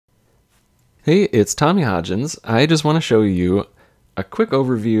Hey, it's Tommy Hodgins. I just want to show you a quick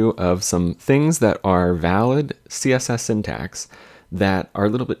overview of some things that are valid CSS syntax that are a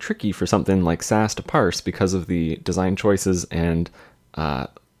little bit tricky for something like Sass to parse because of the design choices and the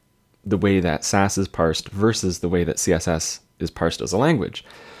way that Sass is parsed versus the way that CSS is parsed as a language.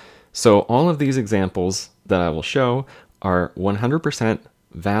 So all of these examples that I will show are 100%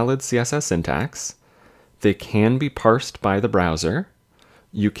 valid CSS syntax. They can be parsed by the browser.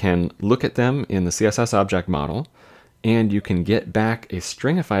 You can look at them in the CSS object model, and you can get back a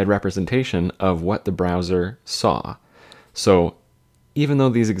stringified representation of what the browser saw. So even though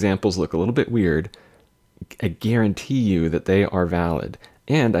these examples look a little bit weird, I guarantee you that they are valid,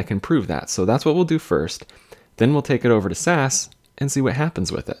 and I can prove that. So that's what we'll do first. Then we'll take it over to Sass and see what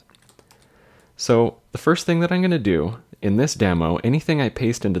happens with it. So the first thing that I'm going to do in this demo, anything I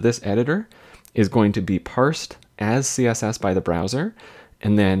paste into this editor is going to be parsed as CSS by the browser,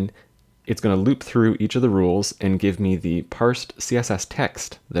 and then it's going to loop through each of the rules and give me the parsed CSS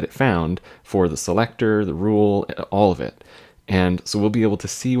text that it found for the selector, the rule, all of it. And so we'll be able to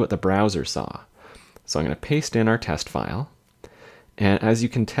see what the browser saw. So I'm going to paste in our test file. And as you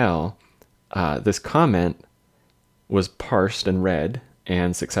can tell, this comment was parsed and read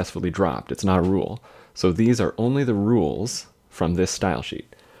and successfully dropped. It's not a rule. So these are only the rules from this style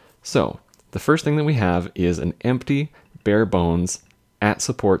sheet. So the first thing that we have is an empty, bare bones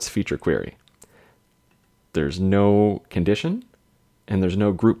 @supports feature query. There's no condition, and there's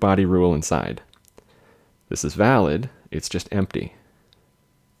no group body rule inside. This is valid, it's just empty.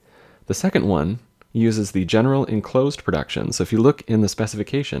 The second one uses the general enclosed production. So if you look in the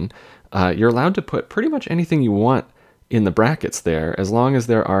specification, you're allowed to put pretty much anything you want in the brackets there, as long as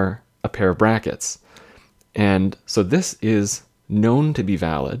there are a pair of brackets. And so this is known to be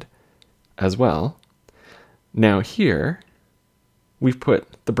valid as well. Now here, we've put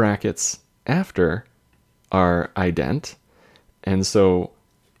the brackets after our ident, and so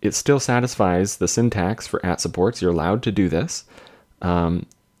it still satisfies the syntax for @supports. You're allowed to do this. And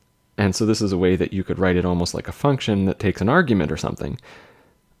so this is a way that you could write it almost like a function that takes an argument or something.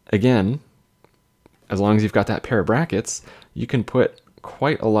 Again, as long as you've got that pair of brackets, you can put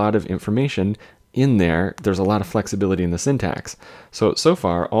quite a lot of information in there. There's a lot of flexibility in the syntax. So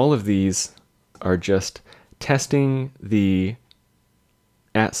far, all of these are just testing the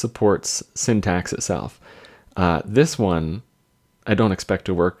 @supports syntax itself. This one I don't expect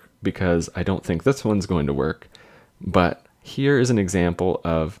to work because I don't think this one's going to work. But here is an example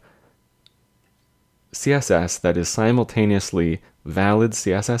of CSS that is simultaneously valid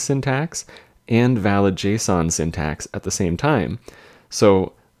CSS syntax and valid JSON syntax at the same time.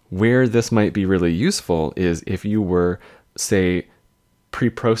 So where this might be really useful is if you were, say,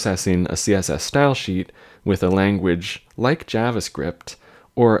 pre-processing a CSS style sheet with a language like JavaScript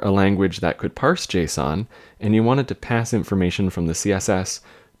or a language that could parse JSON, and you wanted to pass information from the CSS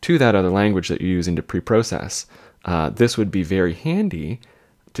to that other language that you're using to pre-process. This would be very handy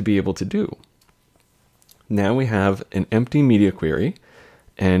to be able to do. Now we have an empty media query,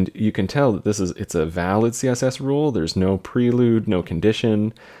 and you can tell that it's a valid CSS rule. There's no prelude, no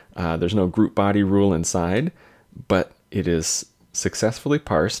condition, there's no group body rule inside, but it is successfully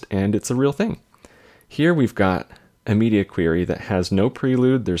parsed and it's a real thing. Here we've got a media query that has no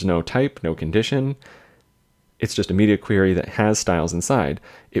prelude, there's no type, no condition. It's just a media query that has styles inside.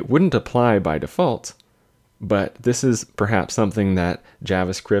 It wouldn't apply by default, but this is perhaps something that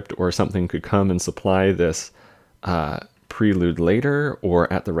JavaScript or something could come and supply this prelude later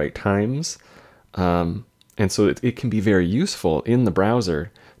or at the right times. And so it can be very useful in the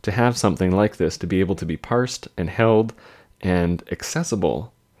browser to have something like this to be able to be parsed and held and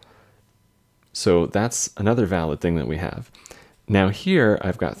accessible. So that's another valid thing that we have. Now here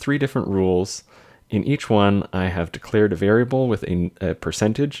I've got 3 different rules. In each one I have declared a variable with a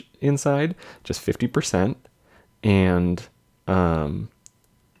percentage inside, just 50%. And I'm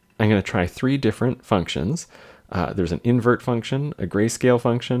going to try 3 different functions. There's an invert function, a grayscale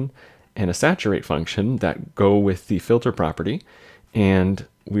function, and a saturate function that go with the filter property. And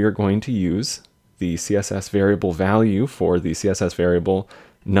we are going to use the CSS variable value for the CSS variable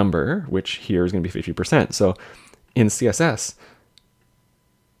number, which here is going to be 50%. So in CSS,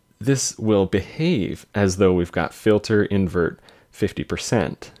 this will behave as though we've got filter invert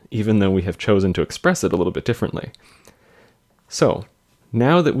 50%, even though we have chosen to express it a little bit differently. So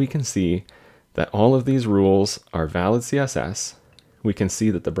now that we can see that all of these rules are valid CSS, we can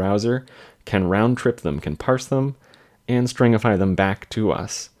see that the browser can round trip them, can parse them, and stringify them back to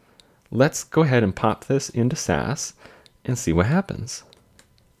us. Let's go ahead and pop this into Sass and see what happens.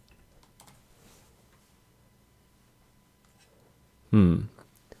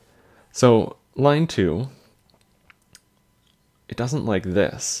 So line 2, it doesn't like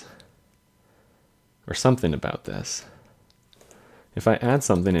this, or something about this. If I add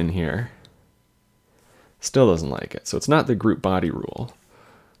something in here, still doesn't like it. So it's not the group body rule.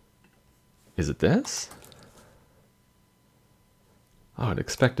 Is it this? Oh, it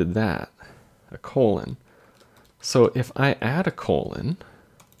expected that. A colon. So if I add a colon,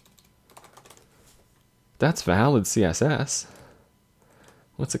 that's valid CSS.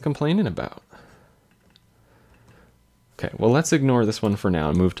 What's it complaining about? Okay, well, let's ignore this one for now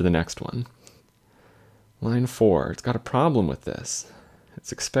and move to the next one. Line 4, it's got a problem with this.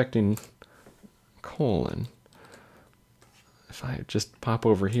 It's expecting colon. If I just pop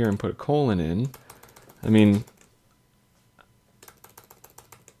over here and put a colon in, I mean,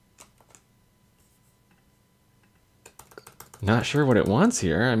 not sure what it wants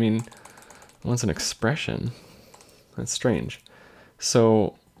here. I mean, it wants an expression. That's strange.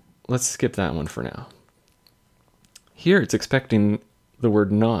 So let's skip that one for now. Here it's expecting the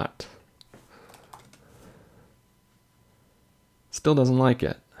word not. Still doesn't like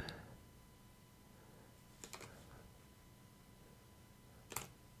it.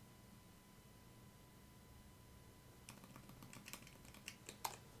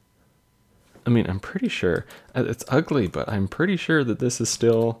 I mean, I'm pretty sure, it's ugly, but I'm pretty sure that this is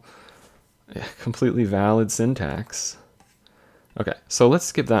still completely valid syntax. Okay, so let's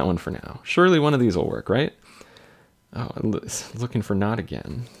skip that one for now. Surely one of these will work, right? Oh, it's looking for not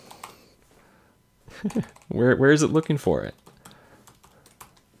again. Where is it looking for it?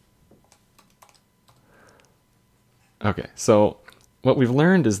 Okay, so what we've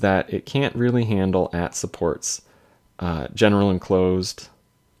learned is that it can't really handle supports general and closed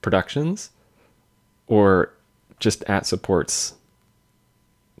productions, or just supports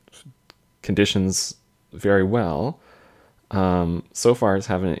conditions very well. So far it's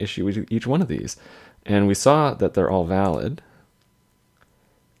having an issue with each one of these. And we saw that they're all valid.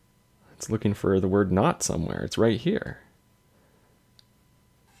 It's looking for the word not somewhere. It's right here.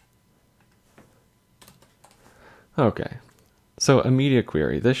 Okay, so a media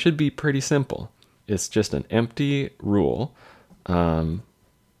query. This should be pretty simple. It's just an empty rule,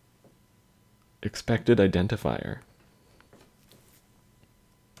 expected identifier.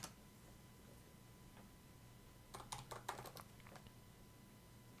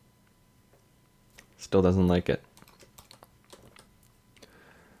 Still doesn't like it.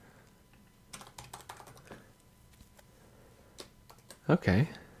 Okay.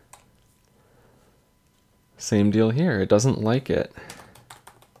 Same deal here. It doesn't like it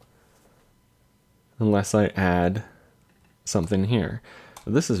unless I add something here.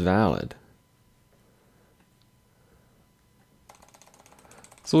 This is valid.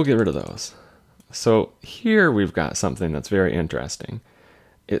 So we'll get rid of those. So here we've got something that's very interesting.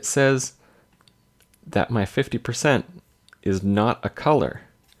 It says that my 50% is not a color.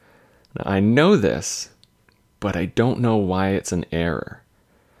 Now I know this, but I don't know why it's an error.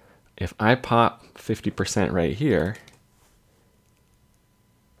 If I pop 50% right here,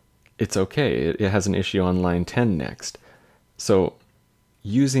 it's okay. It has an issue on line 10 next. So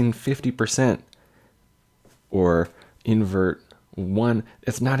using 50% or invert 1,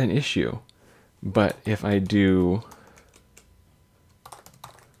 it's not an issue. But if I do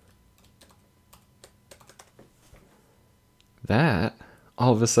that,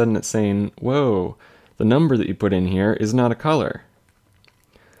 all of a sudden it's saying, whoa, the number that you put in here is not a color.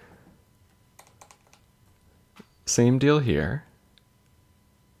 Same deal here.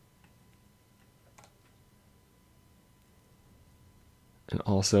 And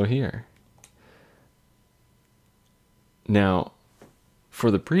also here. Now,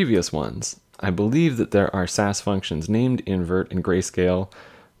 for the previous ones, I believe that there are Sass functions named invert and grayscale,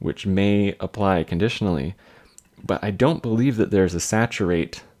 which may apply conditionally, but I don't believe that there's a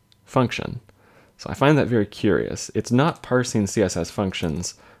saturate function. So I find that very curious. It's not parsing CSS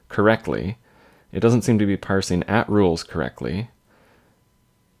functions correctly. It doesn't seem to be parsing @rules correctly.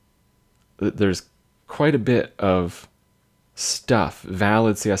 There's quite a bit of stuff,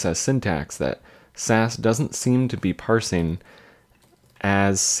 valid CSS syntax, that Sass doesn't seem to be parsing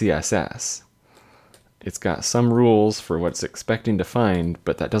as CSS. It's got some rules for what it's expecting to find,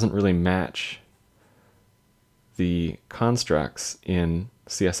 but that doesn't really match the constructs in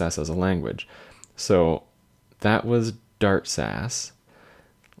CSS as a language. So that was Dart Sass.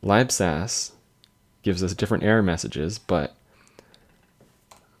 Lib Sass gives us different error messages, but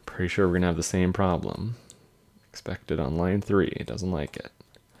I'm pretty sure we're going to have the same problem. Expected on line 3, it doesn't like it.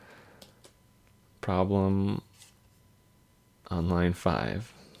 Problem on line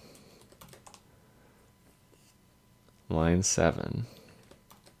 5. Line 7.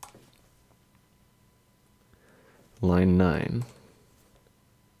 line 9.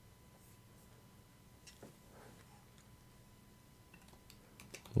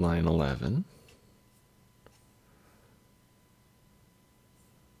 Line 11.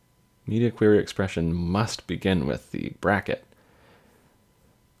 Media query expression must begin with the bracket.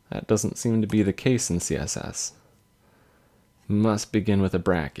 That doesn't seem to be the case in CSS. Must begin with a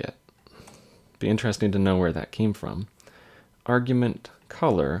bracket. Be interesting to know where that came from. Argument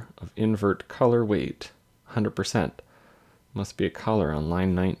color of invert color weight, 100%. Must be a color on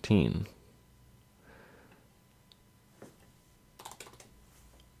line 19.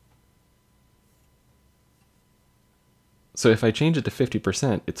 So if I change it to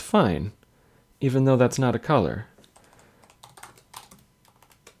 50%, it's fine, even though that's not a color.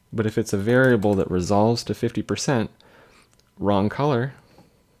 But if it's a variable that resolves to 50%, wrong color.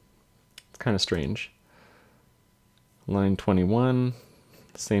 It's kind of strange. Line 21,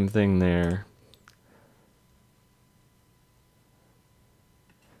 same thing there.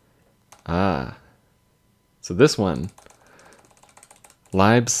 So this one,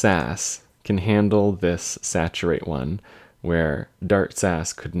 lib Sass, can handle this saturate one, where Dart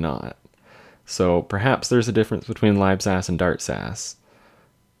Sass could not. So perhaps there's a difference between lib Sass and Dart Sass.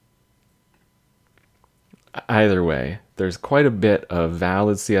 Either way, there's quite a bit of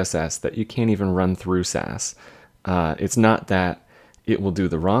valid CSS that you can't even run through Sass. It's not that it will do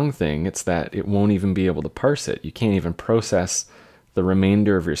the wrong thing, it's that it won't even be able to parse it. You can't even process the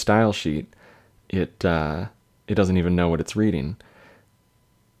remainder of your style sheet. It doesn't even know what it's reading.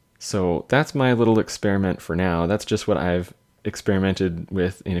 So that's my little experiment for now. That's just what I've experimented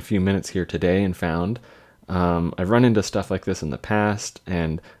with in a few minutes here today and found. I've run into stuff like this in the past,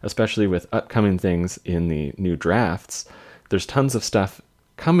 and especially with upcoming things in the new drafts, there's tons of stuff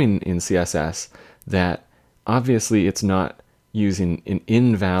coming in CSS that obviously it's not using an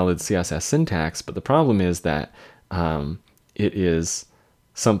invalid CSS syntax, but the problem is that it is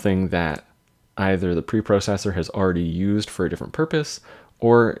something that either the preprocessor has already used for a different purpose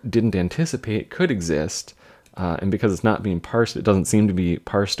or didn't anticipate could exist, and because it's not being parsed, it doesn't seem to be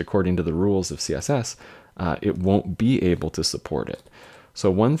parsed according to the rules of CSS, it won't be able to support it. So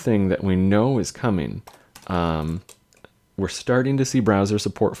one thing that we know is coming, we're starting to see browser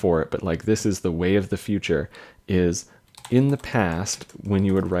support for it, but like this is the way of the future, is in the past when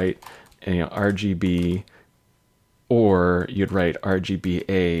you would write RGB or you'd write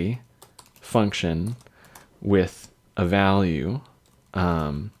RGBA function with a value,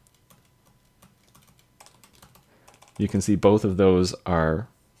 you can see both of those are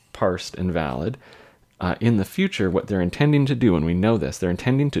parsed and valid. In the future, what they're intending to do, and we know this, they're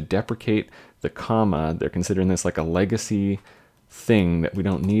intending to deprecate the comma. They're considering this like a legacy thing that we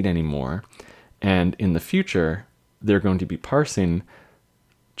don't need anymore. And in the future, they're going to be parsing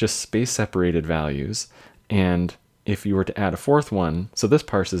just space-separated values. And if you were to add a fourth one, so this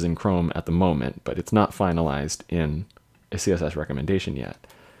parse is in Chrome at the moment, but it's not finalized in a CSS recommendation yet.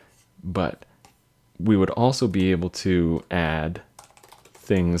 But we would also be able to add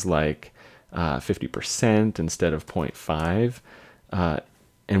things like 50% instead of 0.5,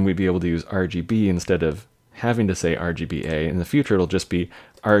 and we'd be able to use RGB instead of having to say RGBA. In the future, it'll just be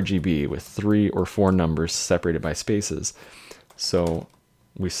RGB with 3 or 4 numbers separated by spaces. So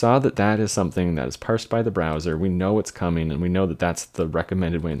we saw that that is something that is parsed by the browser. We know it's coming, and we know that that's the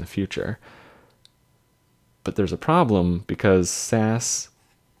recommended way in the future. But there's a problem because Sass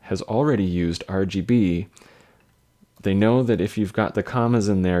has already used RGB. They know that if you've got the commas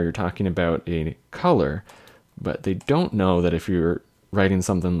in there, you're talking about a color, but they don't know that if you're writing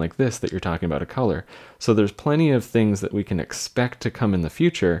something like this, that you're talking about a color. So there's plenty of things that we can expect to come in the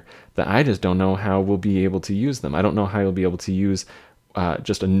future that I just don't know how we'll be able to use them. I don't know how you'll be able to use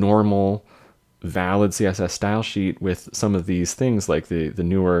just a normal valid CSS style sheet with some of these things like the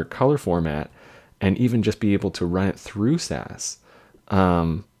newer color format, and even just be able to run it through Sass.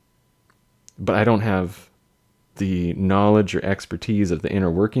 But I don't have the knowledge or expertise of the inner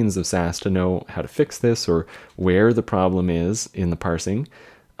workings of Sass to know how to fix this or where the problem is in the parsing.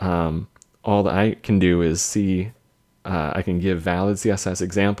 All that I can do is see, I can give valid CSS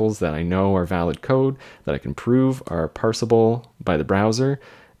examples that I know are valid code, that I can prove are parsable by the browser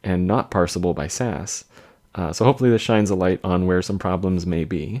and not parsable by Sass. So hopefully this shines a light on where some problems may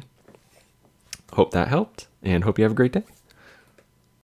be. Hope that helped, and hope you have a great day.